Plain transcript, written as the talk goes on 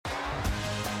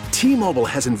T-Mobile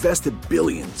has invested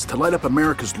billions to light up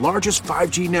America's largest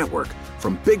 5G network,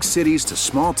 from big cities to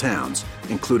small towns,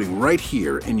 including right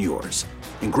here in yours.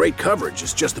 And great coverage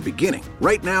is just the beginning.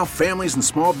 Right now, families and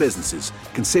small businesses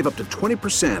can save up to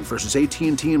 20% versus AT&T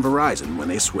and Verizon when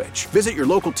they switch. Visit your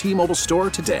local T-Mobile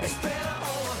store today.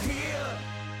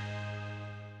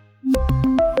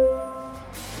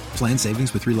 Plan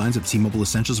savings with 3 lines of T-Mobile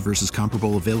Essentials versus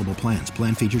comparable available plans.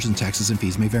 Plan features and taxes and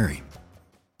fees may vary.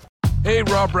 Hey,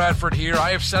 Rob Bradford here. I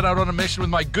have set out on a mission with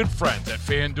my good friends at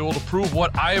FanDuel to prove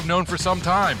what I have known for some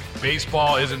time.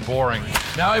 Baseball isn't boring.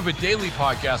 Now I have a daily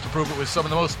podcast to prove it with some of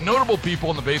the most notable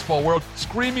people in the baseball world,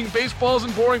 screaming baseball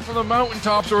isn't boring from the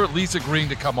mountaintops, or at least agreeing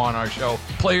to come on our show.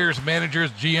 Players,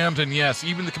 managers, GMs, and yes,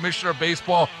 even the commissioner of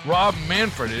baseball, Rob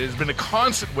Manfred. It has been a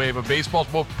constant wave of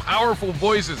baseball's most powerful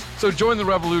voices. So join the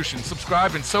revolution.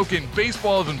 Subscribe and soak in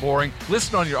Baseball Isn't Boring.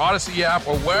 Listen on your Odyssey app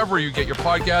or wherever you get your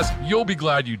podcast. You'll be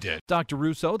glad you did. Dr.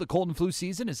 Russo, the cold and flu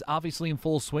season is obviously in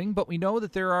full swing, but we know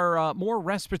that there are more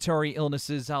respiratory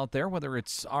illnesses out there, whether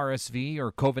it's RSV or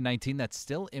COVID-19, that's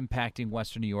still impacting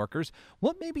Western New Yorkers.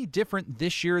 What may be different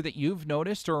this year that you've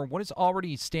noticed, or what is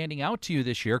already standing out to you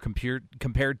this year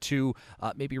compared to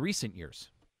maybe recent years?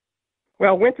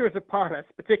 Well, winter is upon us,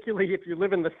 particularly if you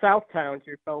live in the South Towns.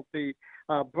 You felt the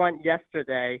brunt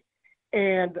yesterday.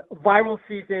 And viral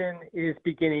season is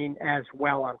beginning as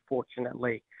well,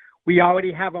 unfortunately. We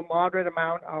already have a moderate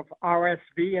amount of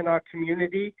RSV in our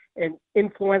community, and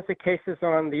influenza cases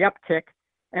are on the uptick.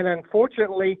 And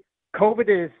unfortunately,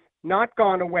 COVID is not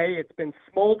gone away. It's been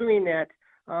smoldering at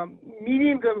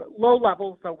medium to low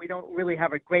levels, so we don't really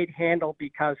have a great handle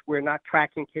because we're not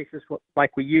tracking cases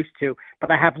like we used to. But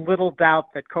I have little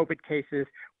doubt that COVID cases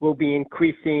will be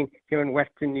increasing here in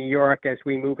Western New York as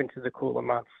we move into the cooler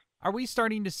months. Are we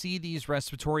starting to see these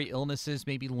respiratory illnesses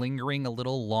maybe lingering a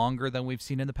little longer than we've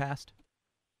seen in the past?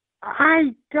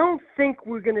 I don't think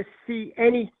we're going to see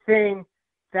anything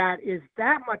that is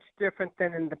that much different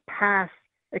than in the past,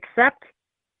 except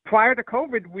prior to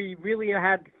COVID, we really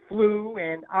had flu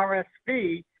and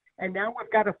RSV, and now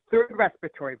we've got a third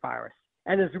respiratory virus.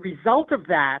 And as a result of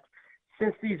that,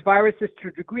 since these viruses to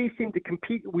a degree seem to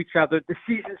compete with each other, the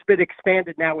season's been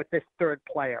expanded now with this third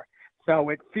player. So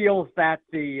it feels that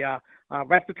the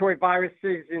respiratory virus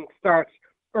season starts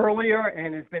earlier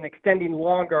and has been extending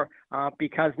longer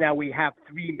because now we have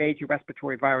 3 major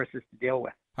respiratory viruses to deal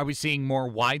with. Are we seeing more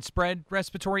widespread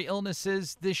respiratory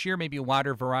illnesses this year, maybe a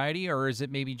wider variety, or is it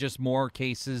maybe just more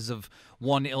cases of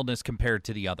one illness compared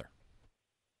to the other?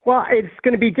 Well, it's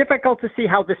going to be difficult to see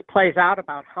how this plays out,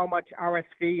 about how much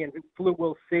RSV and flu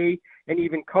we'll see, and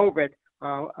even COVID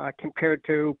compared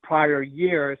to prior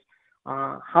years.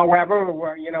 However,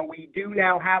 we do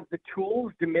now have the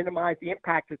tools to minimize the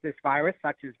impact of this virus,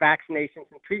 such as vaccinations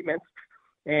and treatments,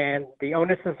 and the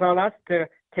onus is on us to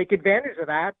take advantage of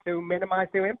that to minimize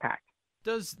their impact.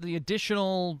 Does the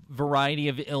additional variety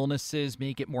of illnesses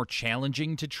make it more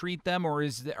challenging to treat them, or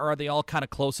are they all kind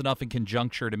of close enough in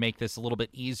conjuncture to make this a little bit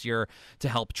easier to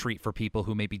help treat for people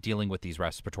who may be dealing with these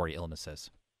respiratory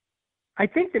illnesses? I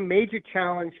think the major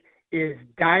challenge is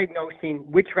diagnosing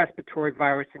which respiratory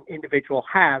virus an individual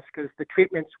has, because the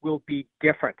treatments will be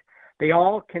different. They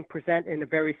all can present in a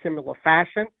very similar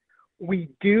fashion. We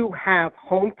do have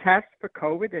home tests for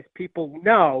COVID, as people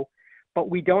know, but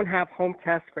we don't have home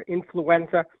tests for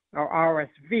influenza or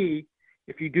RSV.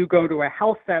 If you do go to a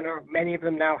health center, many of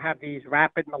them now have these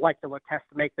rapid molecular tests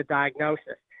to make the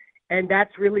diagnosis. And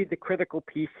that's really the critical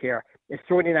piece here, is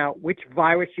sorting out which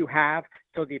virus you have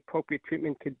so the appropriate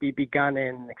treatment could be begun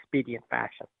in an expedient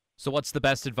fashion. So what's the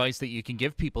best advice that you can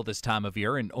give people this time of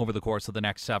year and over the course of the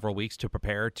next several weeks to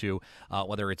prepare to,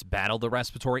 whether it's battle the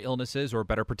respiratory illnesses or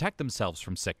better protect themselves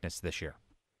from sickness this year?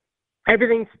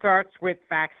 Everything starts with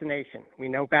vaccination. We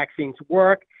know vaccines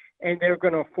work, and they're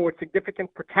going to afford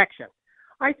significant protection.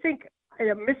 I think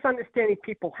a misunderstanding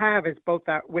people have is both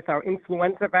with our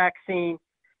influenza vaccine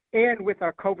and with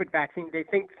our COVID vaccine, they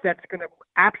think that's going to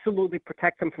absolutely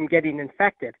protect them from getting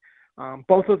infected.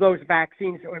 Both of those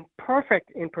vaccines are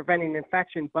perfect in preventing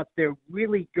infection, but they're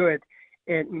really good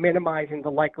at minimizing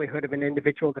the likelihood of an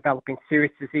individual developing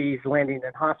serious disease, landing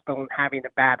in hospital, and having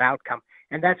a bad outcome.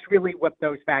 And that's really what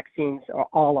those vaccines are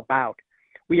all about.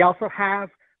 We also have,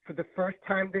 for the first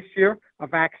time this year, a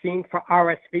vaccine for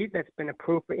RSV that's been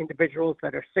approved for individuals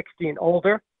that are 60 and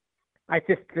older.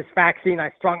 This vaccine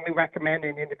I strongly recommend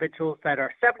in individuals that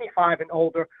are 75 and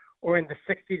older or in the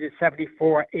 60 to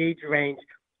 74 age range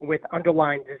with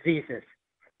underlying diseases.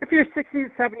 If you're 60 to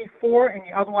 74 and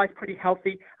you're otherwise pretty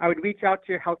healthy, I would reach out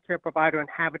to your healthcare provider and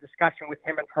have a discussion with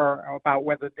him and her about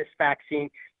whether this vaccine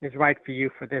is right for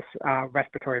you for this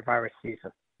respiratory virus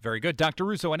season. Very good. Dr.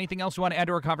 Russo, anything else you want to add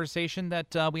to our conversation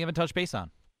that we haven't touched base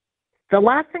on? The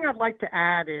last thing I'd like to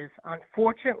add is,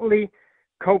 unfortunately,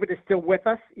 COVID is still with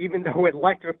us, even though we'd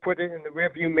like to have put it in the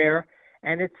rearview mirror,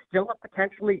 and it's still a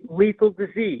potentially lethal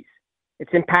disease.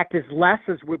 Its impact is less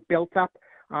as we've built up,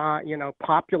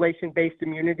 population-based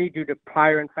immunity due to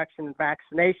prior infection and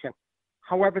vaccination.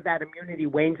 However, that immunity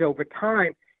wanes over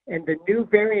time, and the new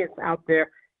variants out there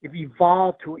have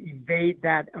evolved to evade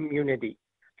that immunity.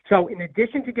 So in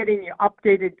addition to getting your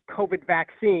updated COVID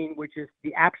vaccine, which is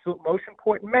the absolute most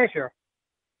important measure,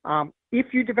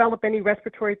 if you develop any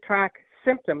respiratory tract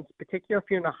symptoms, particularly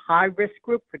if you're in a high-risk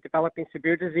group for developing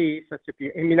severe disease, such as if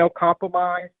you're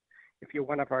immunocompromised, if you're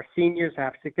one of our seniors who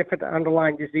have significant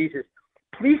underlying diseases,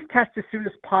 please test as soon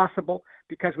as possible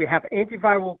because we have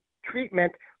antiviral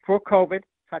treatment for COVID,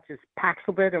 such as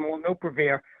Paxlovid and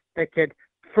Molnupiravir, that could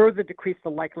further decrease the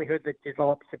likelihood that you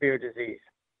develop severe disease.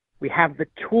 We have the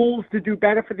tools to do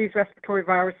better for these respiratory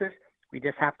viruses. We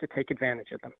just have to take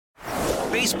advantage of them.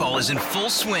 Baseball is in full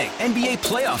swing. NBA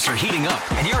playoffs are heating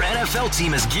up, and your NFL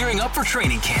team is gearing up for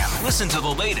training camp. Listen to the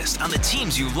latest on the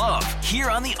teams you love here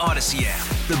on the Odyssey app.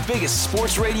 The biggest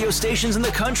sports radio stations in the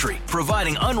country,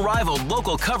 providing unrivaled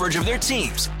local coverage of their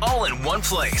teams, all in one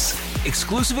place.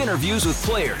 Exclusive interviews with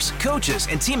players, coaches,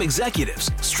 and team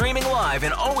executives, streaming live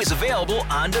and always available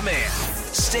on demand.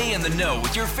 Stay in the know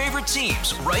with your favorite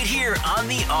teams right here on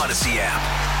the Odyssey app.